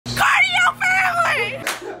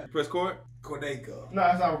Press chord? Quadeca. Nah,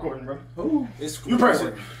 it's not recording, bro. Who? It's you press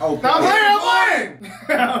it. Oh, no, I'm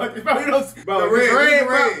playing. Bro,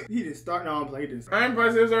 red. He didn't start. No, I'm playing. He didn't. I ain't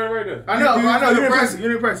pressing this already right there. I know. You didn't press it. You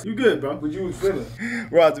didn't press it. You good, bro? But you was feeling.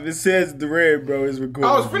 Ross, if it says the red, bro, it's recording.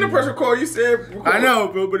 I was finna press record. You said record. I know,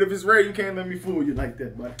 bro, but if it's red, you can't let me fool you like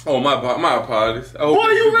that, bro. Oh, my apologies. Boy,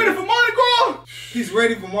 you ready for Mardi Gras? He's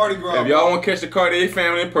ready for Mardi Gras. If y'all want to catch the Cartier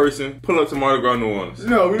family in person, pull up to Mardi Gras, New Orleans.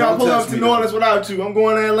 No, we're not pulling up to New Orleans without you. I'm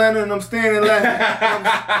going to Atlanta and I'm staying in Atlanta.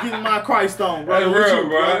 I'm getting my Christ on, bro. That's real,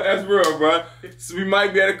 bro. That's real, bro. So we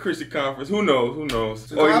might be at a Christian conference. Who knows? Who knows?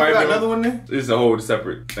 So or you might got another one there? It's a whole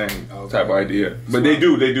separate thing, type of idea. But they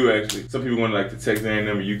do actually. Some people want to like the Texas A&M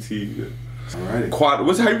or UT. Alright.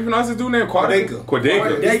 What's how you pronounce his dude name? Quadeca.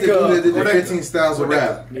 Quadeca. The 15 styles of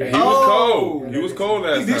rap. Yeah, he was cold. He was cold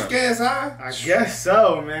last time. Is this KSI? I guess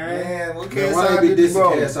so, man. Man, what KSI? Why they be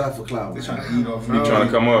dissing KSI for clout? They trying to eat off. He trying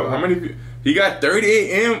to come up. How many? He got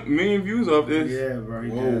 38 million views off this. Yeah, bro. He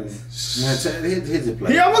does. Man, here's the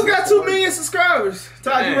play. He almost got 2 million subscribers.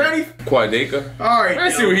 Todd, you ready? Quadeca. All right.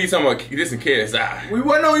 Let's see what he's talking about. This and KSI. We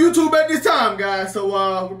wasn't on YouTube at this time, guys, so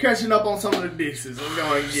we're catching up on some of the disses. Let's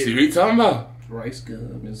go and get see what he talking about. Rice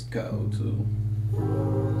gum is cold too.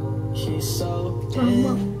 She's so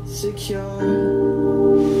insecure.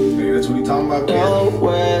 Hey, that's what he talking about.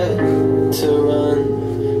 Nowhere to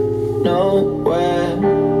run, nowhere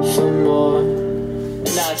for more.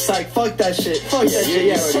 Nah, it's like, fuck that shit. Fuck that shit.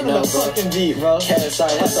 Yeah, son of a fucking beat, bro. KSI,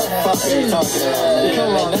 what the fuck are you talking about?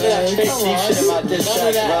 Come on, none of that fake deep shit in my diss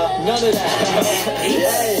track, bro. None of that.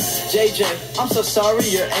 Hey, JJ, I'm so sorry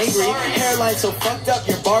you're angry. Hairline so fucked up,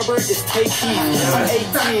 your barber is take heat. I'm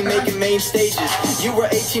 18 making main stages. You were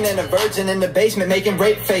 18 and a virgin in the basement making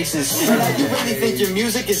rape faces. Now you really think your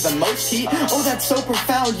music is the most heat? Oh, that's so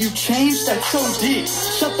profound. You changed? That's so deep.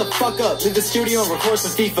 Shut the fuck up. Leave the studio and record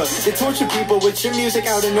some FIFA. They torture people with your music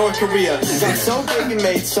out in North Korea. Got so big and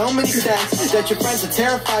made so many stacks that your friends are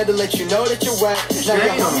terrified to let you know that you're wet. Now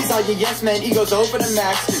your homies are your yes man, egos over the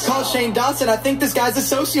max. Call Shane Dawson, I think this guy's a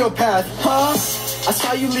sociopath. Huh? I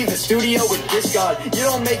saw you leave the studio with this god. You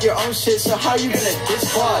don't make your own shit, so how you gonna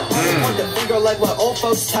diss quad? Point the finger like what old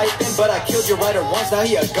folks typing, but I killed your writer once, now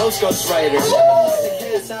he a ghost writer.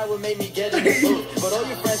 KSI what made me get in the booth, but all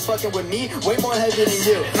your friends fucking with me way more heavy than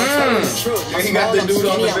you. I'm telling the truth. I'm small, I'm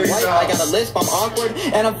skinny, I'm white, I got a lisp, I'm awkward,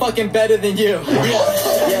 and I'm fucking better than you.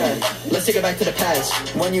 Yeah. Let's take it back to the past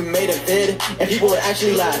when you made a vid and people would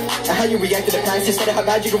actually laugh at how you reacted to past instead of how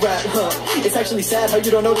bad you can rap. It's actually sad how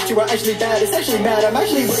you don't know that you are actually bad. It's actually mad. I'm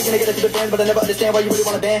actually really gonna get into the band, but I never understand why you really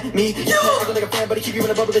wanna ban me. You acting like a fan, but he keep you in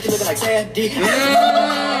a bubble that you living like Sandy.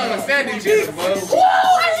 Sandy G.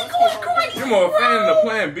 You're more a fan than the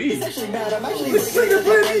Plan B. It's actually mad. I'm actually really gonna get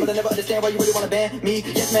into the band, but I never understand why you really wanna ban me.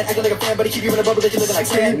 Yes, man, acting like a fan, but he keep you in a bubble that you living like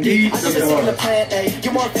Sandy. I just been the Plan A.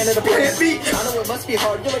 You're more a fan of the Plan B. I know it must be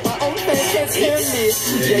hard. You're like my own fan, can't stand me.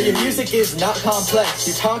 Yeah, your music is not complex.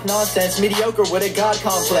 You talk nonsense, mediocre with a god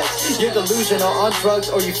complex. You're delusional on drugs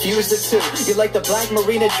or you fuse the two. You're like the Black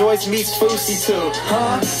Marina Joyce meets Fousey too.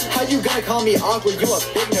 Huh? How you gonna call me awkward? You a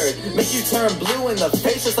big nerd. Make you turn blue in the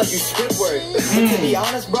face just like you Squidward. To be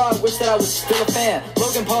honest, bro, I wish that I was still a fan.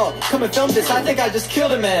 Logan Paul, come and film this. I think I just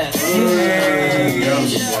killed a man.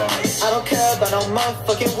 I don't care about no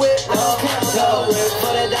motherfucking whip. No,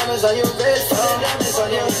 put the diamonds on your wrist. Put the diamonds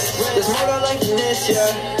on your wrist. There's more to like this,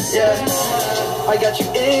 yeah. I got you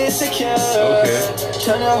insecure.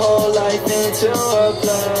 Turn your whole life into a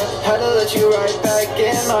blur. Had to let you right back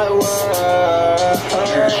in my world.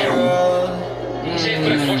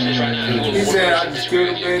 He said, I just killed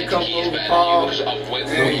a man, come over, Paul.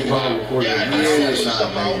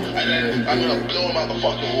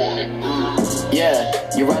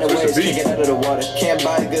 Yeah, you right away, it's kicking out of the water. Can't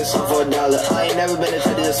buy a good song for $1. I ain't never been a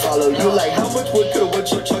type to just follow. You like, how much wood could a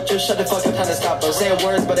woodchuck chuck? Just shut the fuck up, time to stop. I'm saying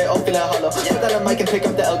words, but they all feel hollow. Put that on mic and pick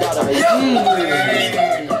up the Elgato.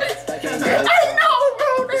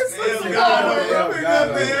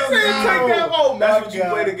 That's what you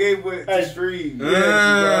play the game with to stream.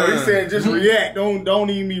 He said just react. Don't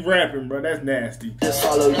even be rapping, bro. That's nasty. Just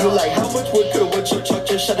follow. You like, how much wood could a woodchuck chuck?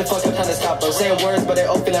 Just shut the fuck up, time to stop. I'm saying words, but they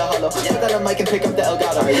all feel hollow. Put that on mic and pick up the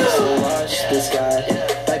Elgato. I used to watch this guy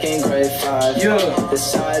back in grade 5. The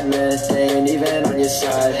side man, they ain't even on your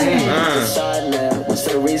side. The side man, what's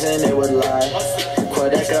the reason they would lie?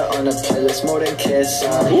 Quadeca on the playlist, more than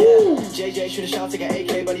KSI. JJ shoot a shot, take an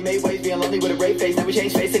AK, but he made waves, being lonely with a rape face. Now we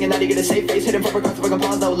change face, thinking that he get a safe face. Hit him from across the fucking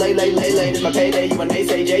pawns, no lay. This my payday, you a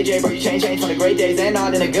naysay. JJ, bro, you change from the great days, and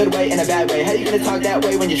not in a good way, in a bad way. How you gonna talk that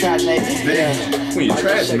way when you trash, mate? Yeah. When you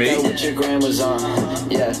trash, mate. What your gram was on.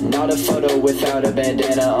 Yeah, not a photo without a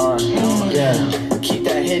bandana on. Yeah. keep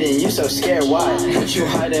that hidden. You so scared, why? What you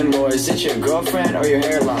hiding more? Is it your girlfriend or your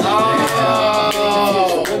hairline?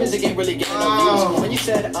 Music ain't really getting no views. When you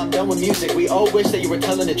said I'm done with music, we all wish that you were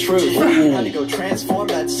telling the truth. You had to go transform,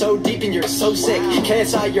 that's so deep and you're so sick.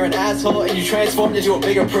 KSI, you're an asshole and you transformed into a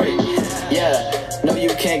bigger prick. Yeah, no you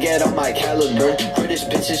can't get on my caliber. British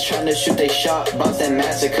bitches trying to shoot they shot, bounce and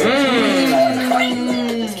massacre.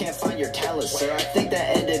 Can't find your talent, sir. I think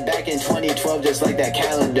that ended back in 2012, just like that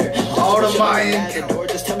calendar. All the Mayan. At the door,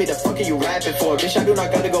 just tell me the fuck are you rapping for? Bitch, I do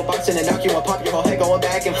not gotta go boxing and knock you and pop your whole head going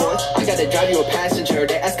back and forth. I gotta drive you a passenger.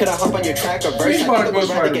 They ask could I hop on your track or verse? I think I would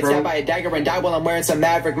rather get stabbed by a dagger and die while I'm wearing some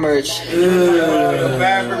Maverick merch.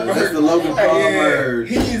 That's the Logan Paul merch.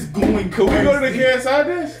 He is going Could we go to the KSI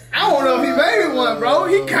this? I don't know if he made one, bro.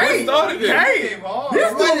 He can't. Started it. This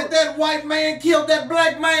Right, that white man killed that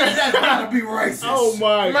black man. That's gotta be racist. Oh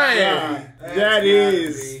my Man. God. That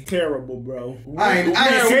is terrible, bro. I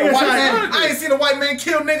ain't seen a white man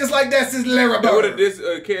kill niggas like that since Larry That would Bird. have this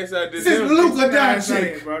KSI this. Since Luka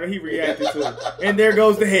Doncic. Doncic, bro. He reacted to it. And there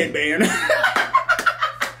goes the headband.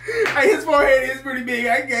 Hey, his forehead is pretty big.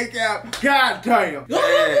 I can't count. God damn.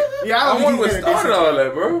 Yeah, I wonder what started all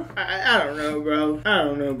that, bro. I don't know, bro. I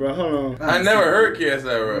don't know, bro. Hold on. I never heard KSI,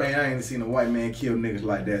 bro. Man, I ain't seen a white man kill niggas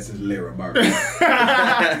like that since Larry Bird. Hold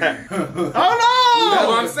on. That's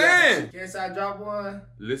what I'm saying. Guess I drop one.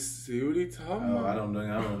 Let's see what he talking Oh, about. I don't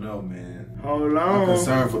know, man. Hold I'm on.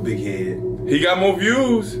 concerned for Big Head. He got more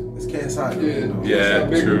views. It's KSI, though, you know. Yeah,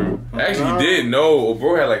 true. Actually, he did. No,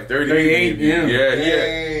 bro had like 38. Yeah, yeah.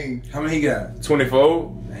 Dang. How many he got?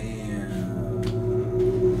 24. Damn.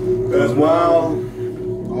 That's wild.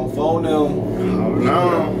 On phone now. Hold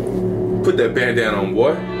on. Put that band down on,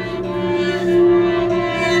 boy.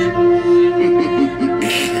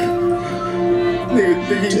 Nigga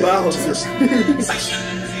think he bounces. He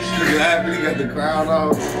got the crowd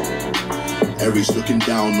off. Harry's looking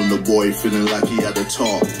down on the boy, feeling like he had a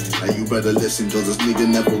talk. Now you better listen, cause this nigga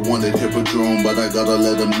never wanted Hippodrome, but I gotta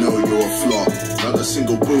let him know you're a flop. Not a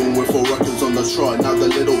single boom with 4 records on the trot. Now the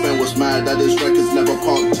little Ben was mad that his records never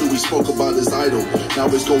popped till we spoke about his idol. Now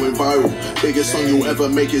it's going viral. Biggest song you ever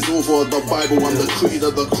make is over the Bible. I'm the creed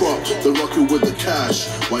of the crop, the rocket with the cash.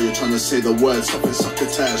 Why you trying to say the words, something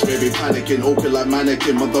succotash? Baby panicking, open like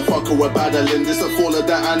mannequin. Motherfucker, we're battling. This the fall of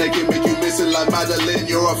that Anakin, make you missing like Madeline.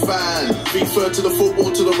 You're a fan. Be fair to the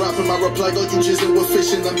football, to the rap, and my reply got you jizzing with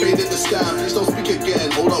fishing and baited the stand. Please don't speak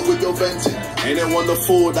again, hold up with your venting. Ain't it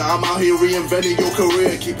wonderful that I'm out here reinventing your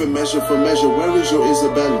career? Keep it measure for measure, where is your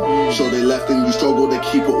Isabella? Sure they left and you struggle to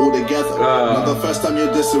keep it all together. Not the first time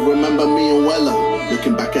you're dissing, remember me and Weller.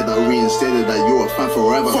 Looking back at that reinstated that you're a fan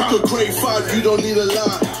forever. Fuck a grade 5, you don't need a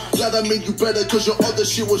lie. Glad I made you better cause your other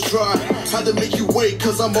shit was dry. Had to make you wait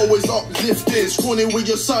cause I'm always uplifting. Scrawning with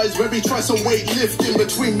your size, maybe try some weight lifting.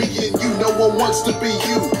 Between me and you, no one wants to be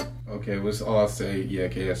you. Okay, what's all I say? Yeah,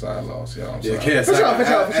 KSI lost, y'all. I'm sorry. KSI. For sure.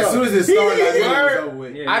 As soon as it started, I knew it was over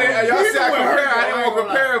with. Yeah, I didn't. Y'all said I compare. I didn't want to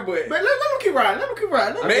compare, But but let me keep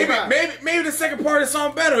riding. maybe the second part is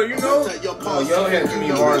something better. You know. Oh, y'all had too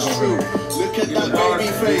many bars on here. Look at that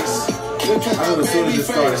baby face. Look at that baby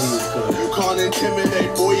face. You can't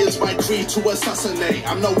intimidate, boy, it's my creed to assassinate.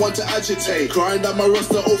 I'm not one to agitate. Grind up my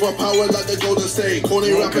roster, overpowered like the Golden State.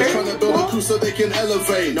 Corny rappers trying to build a crew so they can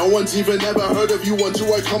elevate. No one's even ever heard of you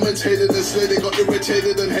until I commentated and slay. They got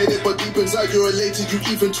irritated and hated, but deep inside you're elated. You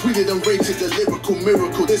even tweeted and rated the lyrical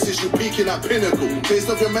miracle. This is you peaking at pinnacle. Taste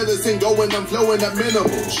of your medicine going and flowing at minimal.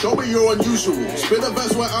 Show me you're unusual. Spit a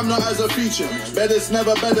verse where I'm not as a feature. Bet it's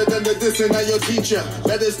never better than the dissing at your teacher.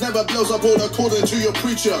 Bet it's never blows up all according to your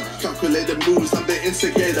preacher. Calculated moves, I'm the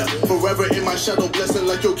instigator. Forever in my shadow, blessing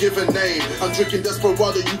like your given name. I'm drinking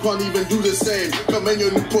desperado, you can't even do the same. Come in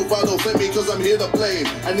your new bravado, let me cause I'm here to blame.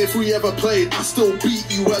 And if we ever played, I still beat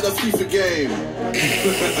you at a FIFA game.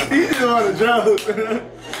 He's doing a joke.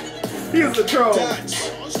 He's a troll.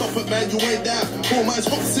 Stop it, man, you ain't that. Poor man's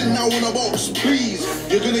boxing now on a box. Please,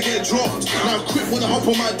 you're gonna get dropped. Now quit when I hop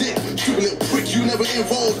on my dick. Stupid little prick, you never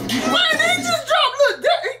involved. Man, he just dropped Lil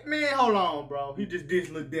Dex. Man, hold on, bro. He just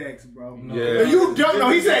dissed Lil Dex, bro. Yeah. You don't know.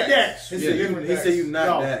 He said Dex. He said you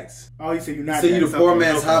not Dax. Oh, he said you not He said Dex. you the poor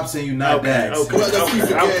man's Hobson, you not Dax. Okay.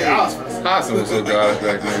 Hassan was so god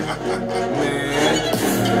back then.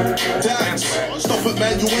 Dax, stop it,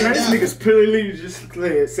 man, you ain't Man, this that. nigga's clearly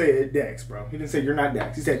just said Dex, bro. He didn't say you're not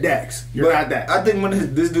Dex. He said Dex. You're not Dex. I think one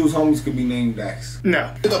of this dude's homies could be named Dax.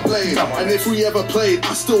 No. The blame. And if we ever played,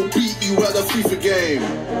 I still beat you at a FIFA game.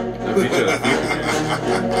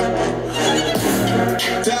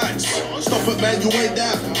 Dax, stop stop it, man, you ain't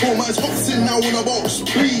that. Poor man's boxing now in a box,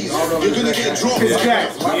 please. You're gonna get dropped. It's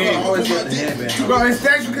Dax. Yeah. Bro, it's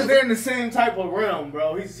Dax because they're in the same type of realm,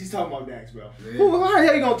 bro. He's talking about Dax, bro. Who, how the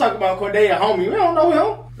hell you gonna talk about Quadeca, homie? We don't know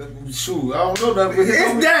him. Shoot, I don't know that.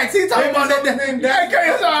 It's Dax. He talking about that name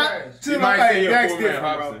Dax. You might say you're Dax a poor man,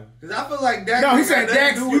 different, bro. Hobson. Cause I feel like Dax. No, he said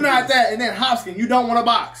Dax, you not that, and then Hopkins, you don't want to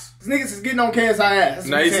box. This niggas is getting on KSI ass.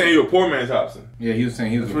 Now he's saying you're a poor man's Hobson. Yeah, he was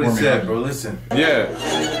saying he was a What poor he man. said, bro. Listen. Yeah.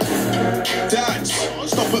 Dax,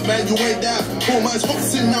 stop it, man, you ain't that. Poor man's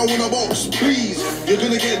boxing now in a box, please. You're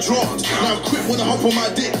gonna get dropped. Now quit when I hop on my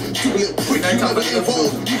dick. Stupid little prick, you never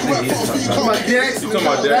involved. You can rap fast, but you can't be Dax. You talking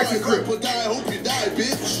about Dax? I hope you die,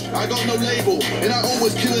 bitch. I got no label, and I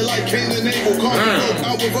always kill it like Cain and Abel. Can't be broke,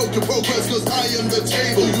 I'll revoke your progress, cause I am the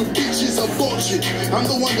table. You bitches are botching. I'm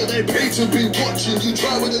the one that they pay to be watching. You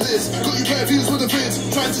try with this, got you confused with the vids.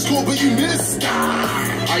 Tried to score, but you missed.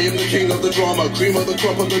 I am the king of the drama, cream of the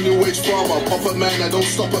crop of the new age farmer. Pop it, man, I don't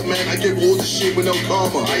stop it, man. I give all the shit with no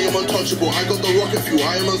karma. I am untouchable, I got the rocket fuel.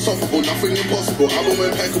 I am unstoppable, nothing impossible. I'm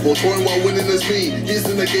impeccable, touring while winning is me. Years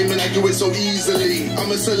in the game and I do it so easily.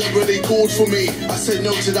 I'm a celebrity, called for me. I said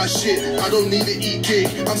no to that shit, I don't need to eat dick.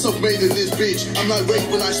 I'm self-made in this bitch. I'm like rape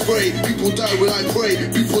when I spray. People die when I pray.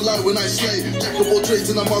 People lie when I slay. Jack of all trades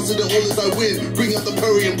and I master it all as I win. Bring out the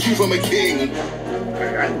Perry and prove I'm a king.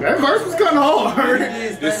 That verse was kind of hard.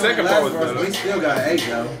 The second part was better. He still got 8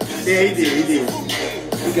 though. Yeah, he did.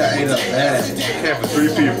 He got 8 up bad. Camp for 3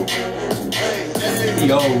 people.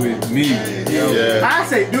 Yo, with me. Yeah. I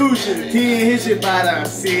say dude should have 10, his shit by the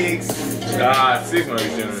 6. 6 might be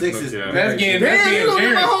generous. 6 is Yeah. That's getting Damn, you gonna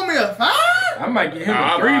give my generous. homie a 5? I might get him Nah,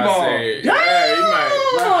 a I'm 3 about to ball. say, yeah, he might.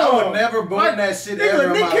 I would never boom that shit ever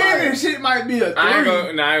in Nick my Cannon life. shit might be a 3. I ain't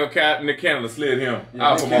gonna cap. Nick Cannon slid him.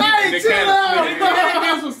 I'll come on. Hey, Nick chill Cannon out, slid bro. him.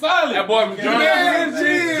 This was solid. That boy from Yeah,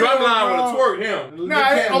 Drumline bro. would have twerked him.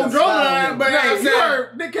 Nah, it on Drumline, but Yeah, hey, I'm you saying.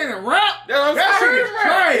 heard Nick Cannon rap? That's what I'm That saying. shit is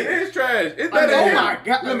trash. It is trash. It's Like, better oh than my him.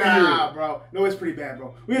 god, Let me hear nah, bro. No, it's pretty bad,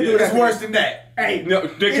 bro. We gonna do Yeah. that. It's worse than that. Hey, No,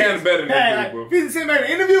 Nick Cannon's better than that, like, bro. 50 Cent made an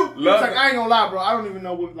interview. He was Love like, it. I ain't gonna lie, bro. I don't even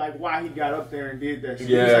know what, like, why he got up there and did that shit.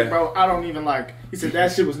 He was Yeah. like, bro, I don't even like. He said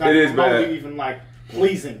that shit was not It is remotely bad. even like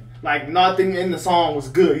pleasing. Like nothing in the song was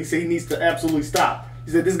good. He said he needs to absolutely stop.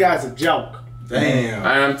 He said this guy's a joke. Damn.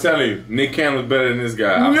 I'm telling you, Nick Cannon was better than this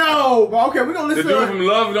guy. No, bro. Okay, we gonna The listen dude to from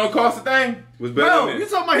Love Don't Cost a Thing was better Bro, than you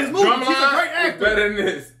this. talking about his movies? He's a great Drumline was actor. better than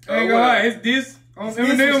this. I ain't gonna lie, his diss on This was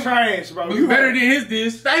Eminem trash, bro. was You better heard, than his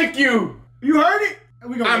diss. Thank you. you heard it?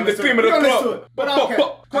 We gonna I'm the listen to cream it. of the We gonna listen crop. to it. But okay.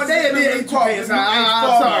 Quadeca did eat your KSI.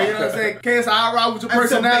 I'm sorry, you know what I'm saying? KSI, I rock with your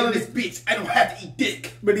personality. bitch. I don't have to eat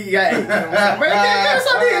dick. But he got 8. You know what I'm saying? But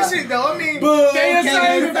KSI did shit though. I mean,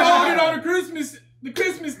 KSI even voted on the Christmas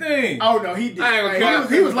thing. oh no, he did. I ain't gonna Hey, cap.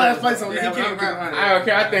 he was last place on Yeah, that. He came but around. I don't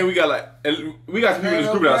care. I think we got some people in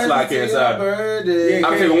this group that'll slide KSI. Birthday.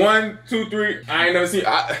 I'm taking 1, 2, 3. I ain't never seen.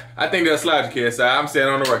 I think they'll slide to KSI. I'm saying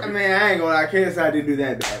on the I record. mean, I ain't gonna lie. KSI didn't do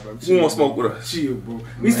that bad, bro. Who won't smoke with us? Chill, bro.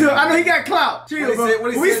 We still, I know he got clout. Chill, What he bro. said-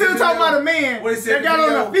 what he We said still in the talking video? about a man What he said that in got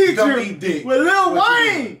the on a video? Don't feature eat dick. with Lil What you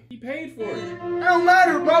Wayne. He paid for it. It don't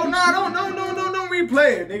matter, bro. Nah, don't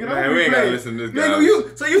replay it, nigga. Don't Man, replay we ain't gotta it. listen to this guy.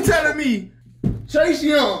 Nigga, so you telling me Chase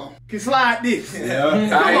Young can slide this? Yeah.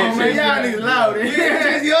 Come I on, ain't man. Chase Y'all Young. niggas loud.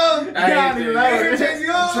 Chase Young. Y'all niggas loud. Chase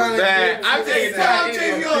Young. Man, I'm taking Time,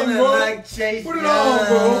 Chase Young, bro. Put it on,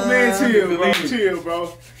 bro. Man, chill, bro. Chill, bro.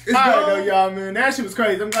 All right, though, y'all, man. That shit was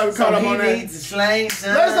crazy. I'm glad we caught up on that. to slang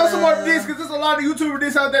some. Let us know some more of this, because there's a lot of YouTuber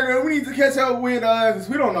this out there that we need to catch up with, because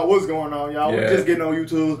we don't know what's going on, y'all. We're Yeah. just getting on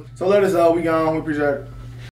YouTube. So let us know. We gone. We appreciate it.